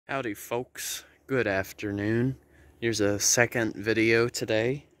Howdy folks, good afternoon. Here's a second video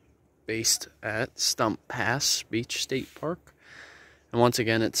today based at Stump Pass Beach State Park. And once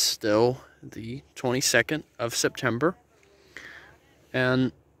again, it's still the 22nd of September.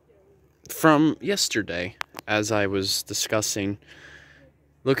 And from yesterday, as I was discussing,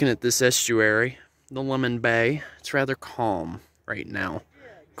 looking at this estuary, the Lemon Bay, it's rather calm right now.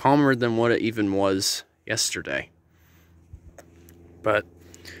 Calmer than what it even was yesterday. But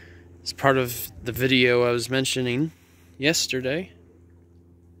as part of the video I was mentioning yesterday,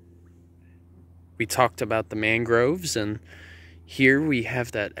 we talked about the mangroves, and here we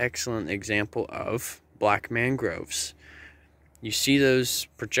have that excellent example of black mangroves. You see those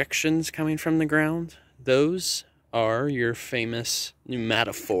projections coming from the ground? Those are your famous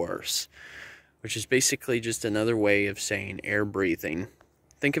pneumatophores, which is basically just another way of saying air breathing.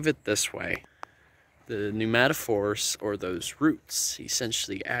 Think of it this way. The pneumatophores, or those roots,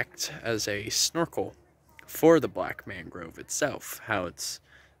 essentially act as a snorkel for the black mangrove itself.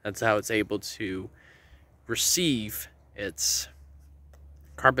 That's how it's able to receive its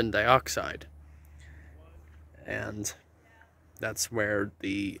carbon dioxide. And that's where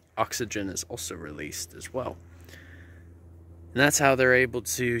the oxygen is also released as well. And that's how they're able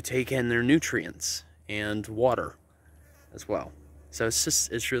to take in their nutrients and water as well. So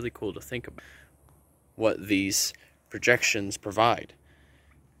it's really cool to think about what these projections provide.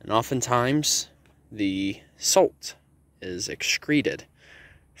 And oftentimes the salt is excreted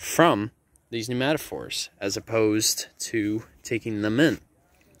from these pneumatophores as opposed to taking them in,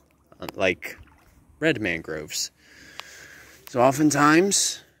 like red mangroves. So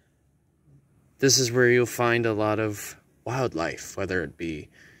oftentimes this is where you'll find a lot of wildlife, whether it be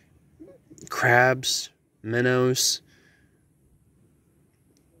crabs, minnows,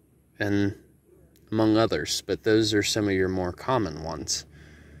 and among others, but those are some of your more common ones.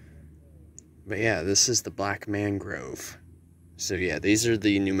 But yeah, this is the black mangrove. So yeah, these are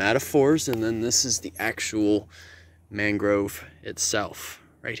the pneumatophores, and then this is the actual mangrove itself,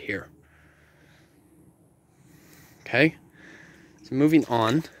 right here. Okay, so moving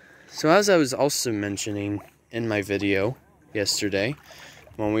on. So as I was also mentioning in my video yesterday,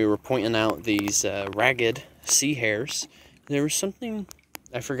 when we were pointing out these ragged sea hares, there was something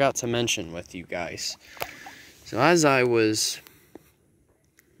I forgot to mention with you guys. So as I was,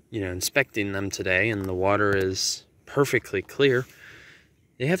 inspecting them today, and the water is perfectly clear,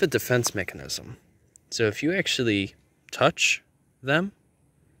 they have a defense mechanism. So if you actually touch them,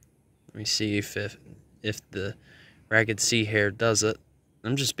 let me see if the ragged sea hare does it.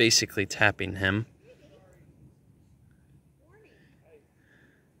 I'm just basically tapping him.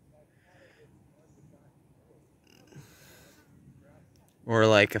 Or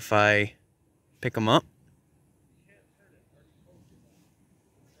like if I pick them up,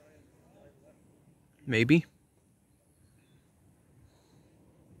 maybe.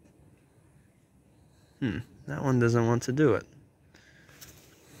 That one doesn't want to do it.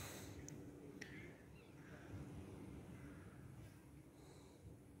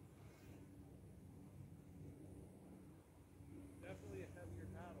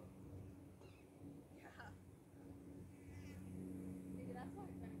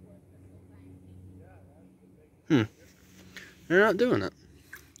 They're not doing it.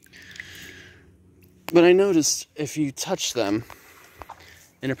 But I noticed if you touch them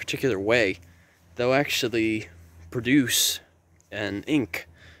in a particular way, they'll actually produce an ink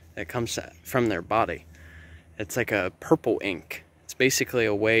that comes from their body. It's like a purple ink. It's basically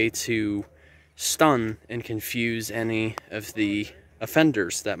a way to stun and confuse any of the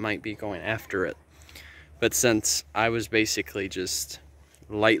offenders that might be going after it. But since I was basically just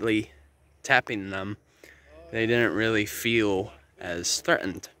lightly tapping them, they didn't really feel as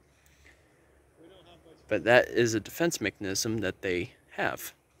threatened. But that is a defense mechanism that they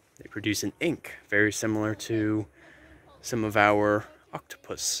have. They produce an ink, very similar to some of our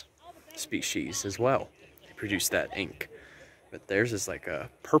octopus species as well. They produce that ink. But theirs is like a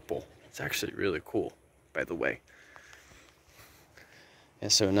purple. It's actually really cool, by the way.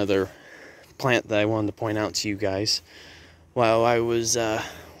 And so another plant that I wanted to point out to you guys while I was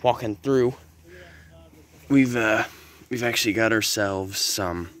walking through, we've actually got ourselves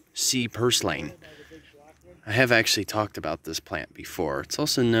some Sea Purslane. I have actually talked about this plant before. It's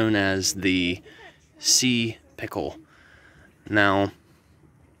also known as the Sea Pickle. Now,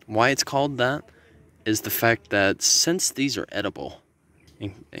 why it's called that is the fact that since these are edible,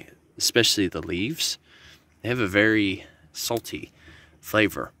 especially the leaves, they have a very salty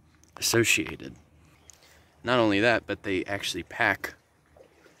flavor associated. Not only that, but they actually pack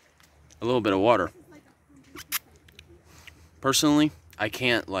a little bit of water. Personally, I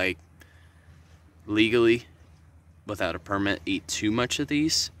can't, like, legally, without a permit, eat too much of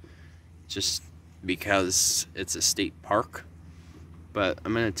these, just because it's a state park. But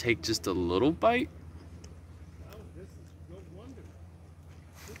I'm gonna take just a little bite. Oh, this is no wonder.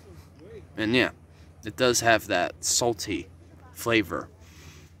 This is way. And yeah, it does have that salty flavor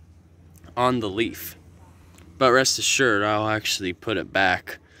on the leaf. But rest assured, I'll actually put it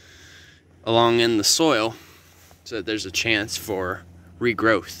back along in the soil so that there's a chance for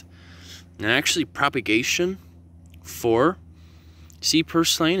regrowth. And actually, propagation for Sea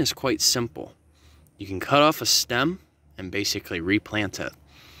Purslane is quite simple. You can cut off a stem and basically replant it,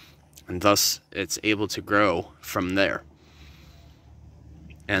 and thus it's able to grow from there.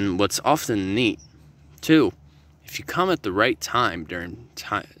 And what's often neat too, if you come at the right time during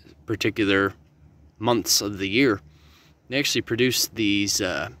particular months of the year, they actually produce these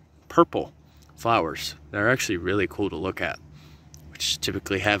purple flowers that are actually really cool to look at, which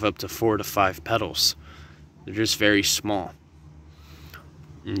typically have up to 4 to 5 petals. They're just very small.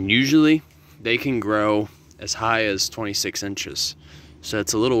 And usually they can grow as high as 26 inches. So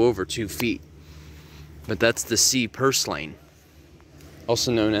it's a little over 2 feet. But that's the Sea Purslane,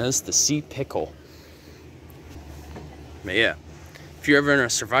 also known as the Sea Pickle. But yeah, if you're ever in a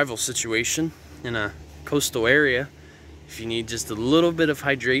survival situation in a coastal area, if you need just a little bit of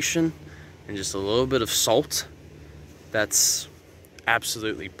hydration and just a little bit of salt, that's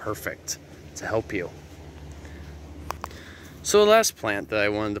absolutely perfect to help you. So the last plant that I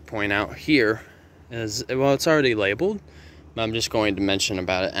wanted to point out here is, well, it's already labeled, but I'm just going to mention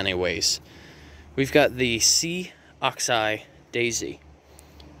about it anyways. We've got the Sea Oxeye Daisy.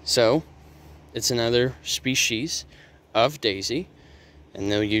 So it's another species of daisy,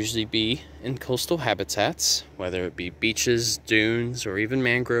 and they'll usually be in coastal habitats, whether it be beaches, dunes, or even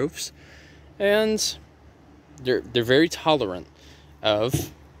mangroves. And they're very tolerant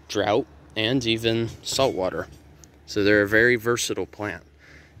of drought and even salt water. So they're a very versatile plant.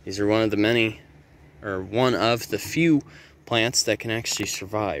 These are one of the few plants that can actually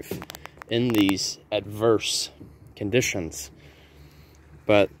survive in these adverse conditions.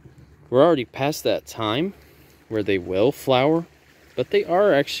 But we're already past that time where they will flower, but they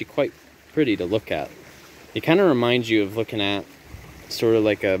are actually quite pretty to look at. They kind of remind you of looking at sort of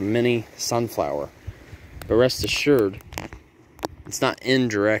like a mini sunflower. But rest assured, it's not in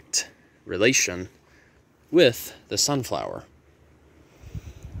direct relation with the sunflower.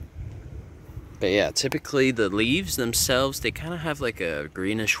 But yeah, typically the leaves themselves, they kind of have like a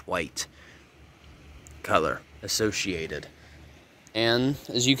greenish white color associated. And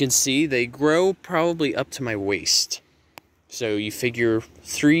as you can see, they grow probably up to my waist. So you figure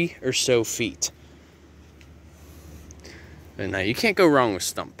 3 or so feet. And now you can't go wrong with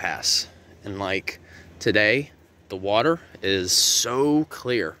Stump Pass. And like today, the water is so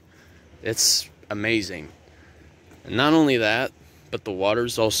clear. It's amazing. And not only that, but the water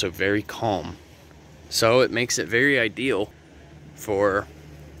is also very calm. So it makes it very ideal for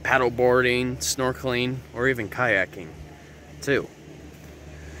paddleboarding, snorkeling, or even kayaking too.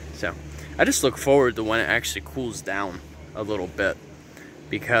 So I just look forward to when it actually cools down a little bit,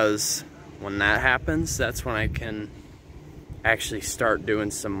 because when that happens, that's when I can actually start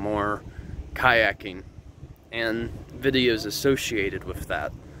doing some more kayaking and videos associated with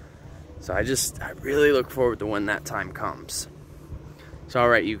that. So I really look forward to when that time comes. So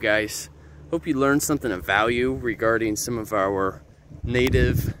alright, you guys, hope you learned something of value regarding some of our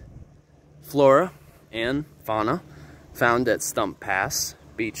native flora and fauna found at Stump Pass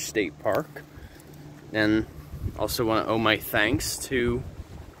Beach State Park. And also want to owe my thanks to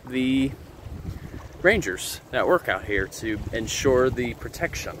the rangers that work out here to ensure the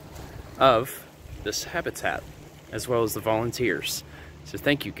protection of this habitat, as well as the volunteers. So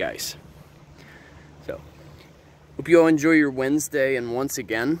thank you guys. So hope you all enjoy your Wednesday, and once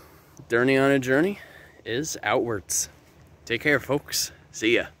again, Journey on a Journey is outwards. Take care, folks.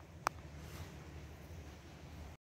 See ya.